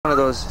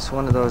those. It's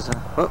one of those.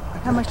 Oh.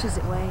 How much does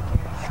it weigh,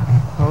 Gary?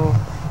 Oh.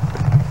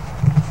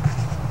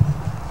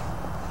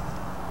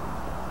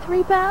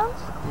 3 pounds?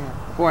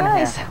 Yeah. 4 and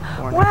nice. a half.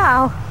 4 and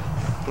wow.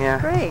 Yeah.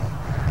 Great.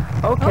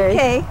 Okay.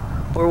 Okay.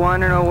 We're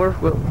wandering over.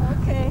 We're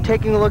okay.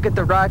 taking a look at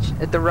the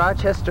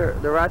Rochester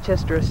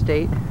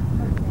estate.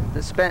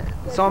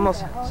 It's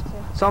almost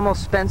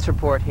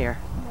Spencerport here.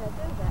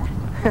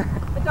 Yeah, do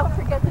that. But don't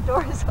forget the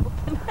door is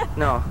open.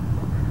 No,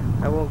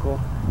 I won't go.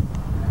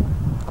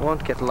 I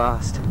won't get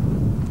lost.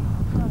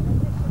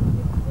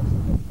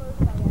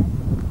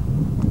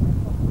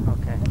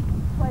 Okay.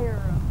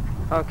 Player room.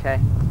 Okay.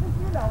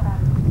 You know how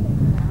to do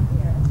things around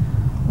here.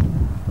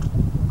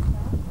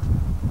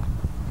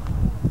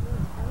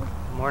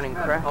 Morning,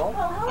 Craig. Oh,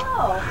 hello.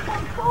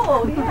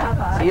 Oh, cool.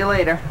 Yeah. See you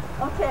later.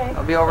 Okay.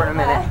 I'll be over in a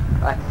minute.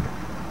 Bye.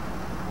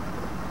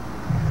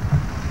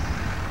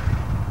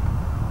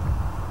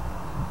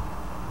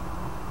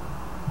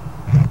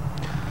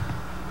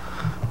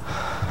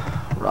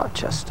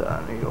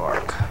 Rochester, New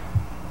York.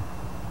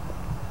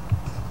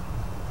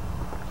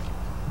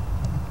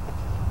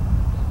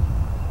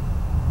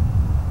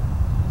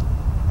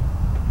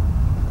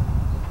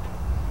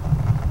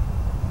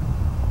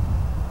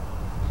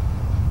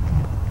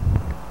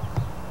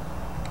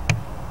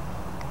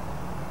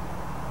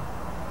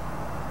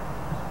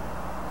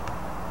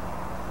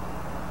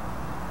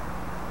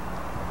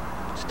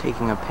 Just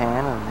taking a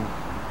pan of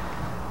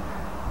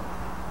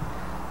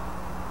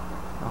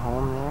the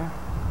home there.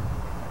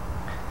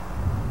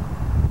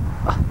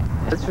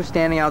 That's for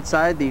standing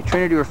outside the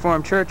Trinity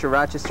Reformed Church of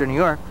Rochester, New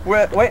York.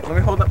 Wait, let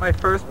me hold up my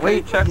first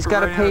paycheck. Wait, he's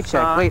got a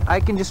paycheck. Wait, I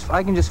can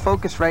just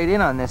focus right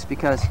in on this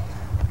because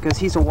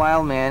he's a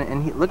wild man,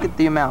 and look at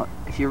the amount.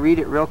 If you read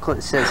it real close,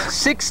 it says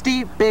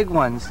 60 big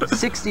ones.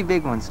 60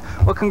 big ones.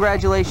 Well,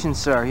 congratulations,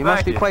 sir. You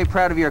must be quite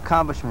proud of your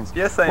accomplishments.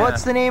 Yes, I am.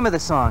 What's the name of the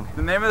song?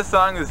 The name of the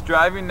song is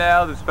Driving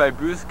Nails. It's by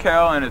Bruce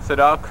Carroll, and it's at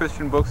all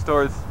Christian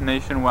bookstores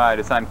nationwide.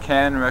 It's on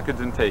Canon Records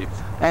and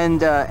Tapes.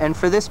 And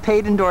for this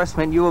paid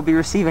endorsement, you will be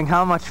receiving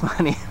how much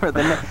money? For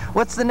the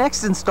what's the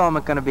next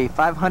installment going to be?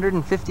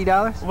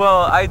 $550?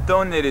 Well, I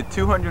donated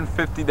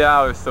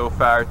 $250 so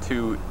far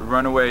to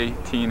Runaway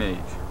Teenage.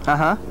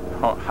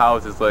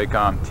 Houses like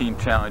Teen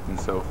Challenge and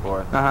so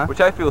forth, which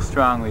I feel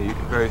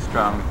very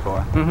strongly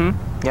for.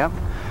 Yep.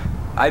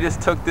 I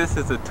just took this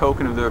as a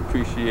token of their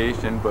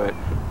appreciation, but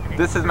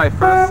this is my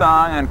first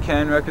song on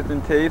Canon Records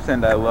and Tapes,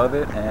 and I love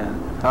it.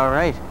 And all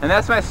right. And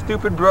that's my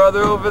stupid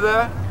brother over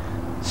there.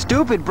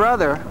 Stupid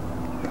brother?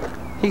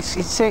 He's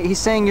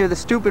saying you're the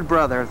stupid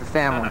brother of the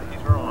family.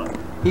 He's wrong.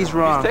 He's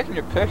wrong. He's taking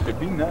your picture.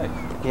 Be nice.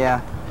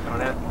 Yeah.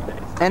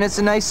 And it's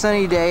a nice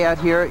sunny day out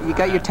here. You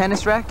got your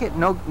tennis racket?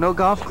 No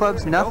golf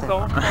clubs? Nothing? No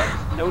golf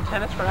clubs, no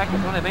tennis racket.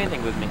 Don't have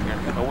anything with me here.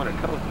 I want to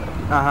coat.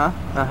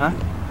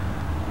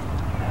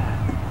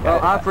 Well,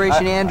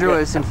 Operation Andrew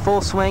is in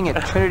full swing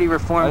at Trinity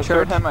Reformed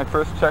Church. I had my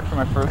first check for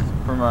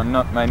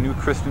my new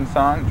Christian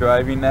song,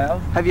 Driving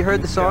Nails. Have you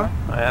heard the song?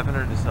 I haven't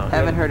heard the song.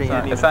 Haven't heard it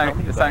yet. It's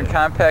on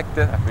compact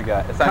disc. I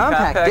forgot. It's on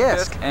compact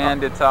disc,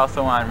 and it's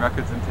also on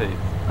Records and Tapes.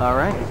 All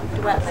right.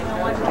 I'm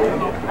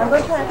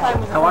going to try to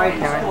find How are you,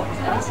 Karen?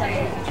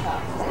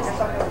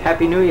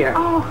 Happy New Year.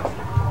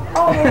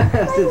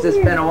 Since it's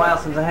been a while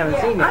since I haven't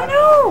seen you. I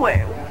know.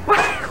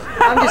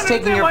 I'm just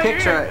taking your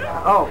picture.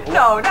 Oh.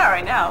 No, not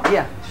right now.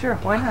 Yeah, sure.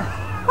 Why not?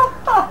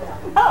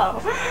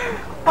 No.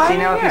 See,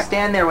 now if you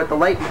stand there with the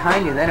light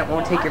behind you, then it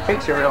won't take your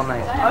picture real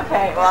nice.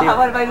 Okay, well, how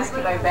about if I just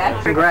keep my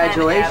back?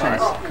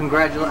 Congratulations.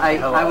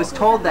 I was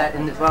told that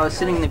while I was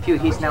sitting in the pew,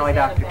 he's now a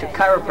doctor,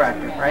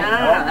 chiropractor, right? No,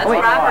 that's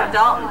Robert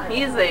Dalton.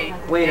 He's a...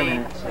 Wait a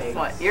minute.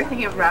 What? You're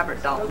thinking of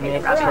Robert Dalton.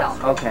 Robbie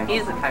Dalton. Okay.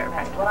 He's a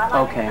chiropractor.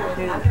 Okay.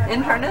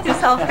 Internist? He's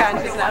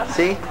self-conscious now.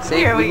 See?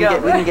 Here we go.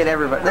 We can get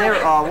everybody.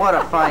 Oh, what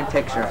a fine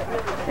picture.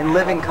 In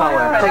living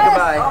color. Say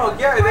goodbye. Oh,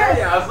 Gary, there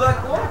you are. I was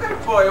looking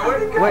for you. What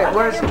are you doing? Wait,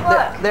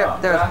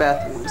 there's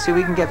Beth. See,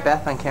 we can get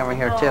Beth on camera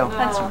here, too.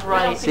 That's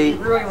right. See,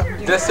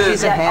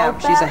 she's a ham.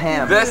 She's a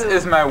ham. This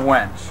is my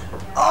wench.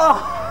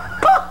 Oh!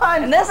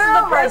 And this is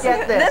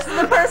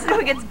the person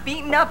who gets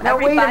beaten up now,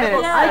 every wait a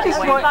minute. I just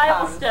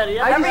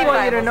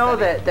want you to know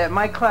that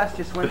my class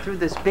just went through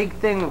this big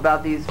thing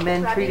about these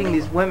men treating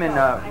these women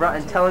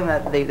and telling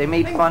that they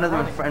made fun of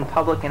them in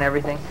public and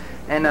everything.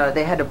 And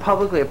they had to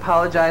publicly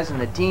apologize,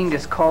 and the dean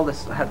just called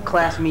us, had a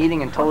class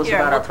meeting, and told us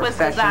about our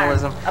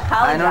professionalism.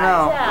 I don't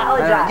know.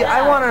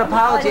 I want an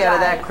apology out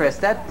of that, Chris.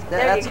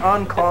 That's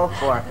uncalled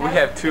for. We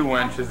have 2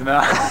 wenches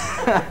now.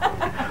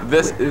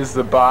 This is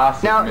the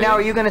boss. Now,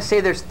 are you going to say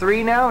there's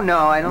 3 now?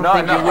 No, I don't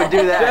think you would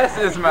do that.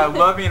 This is my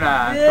loving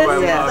aunt, who I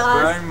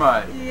love very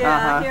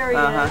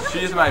much.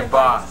 She's my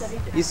boss.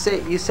 You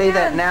say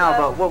that now,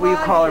 but what will you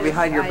call her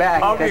behind your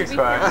back? I'll be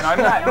crying.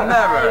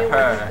 Never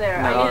her.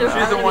 No.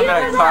 She's the one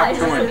that I talk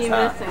to in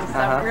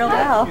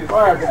town.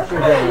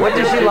 What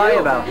does she lie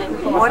about?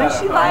 What does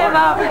she lie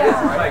about?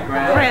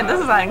 Fran, this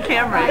is on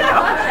camera, you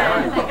know.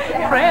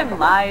 Fran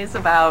lies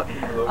about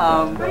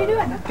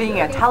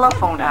being a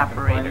telephone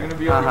operator.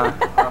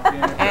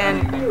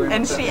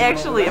 And she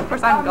actually, of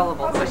course I'm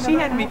gullible, so she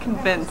had me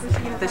convinced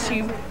that she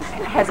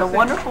has a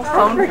wonderful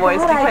phone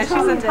voice because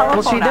she's a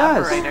telephone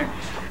operator.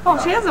 Oh,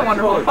 she has a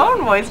wonderful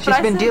phone voice. She's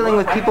been dealing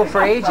with people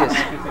for ages.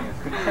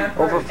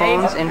 Over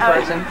phones, in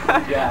person.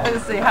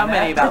 Let's see, how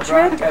many about the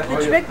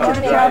trick to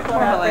the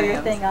telephone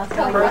operator thing, I'll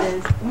tell you,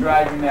 is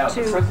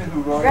to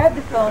grab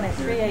the phone at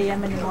 3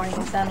 a.m. in the morning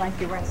and sound like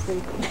you weren't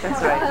sleeping.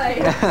 That's right.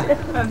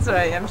 That's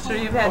right. I'm sure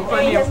you've had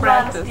plenty of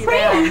practice.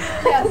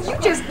 You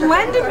just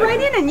blended right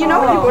in, and you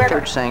know you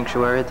Church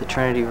sanctuary at the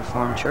Trinity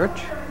Reformed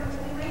Church.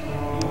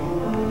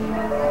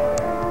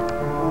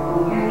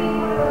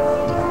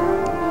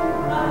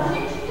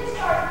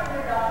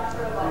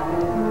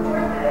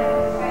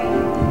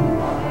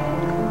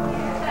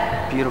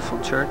 Beautiful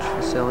church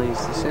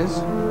facilities this is.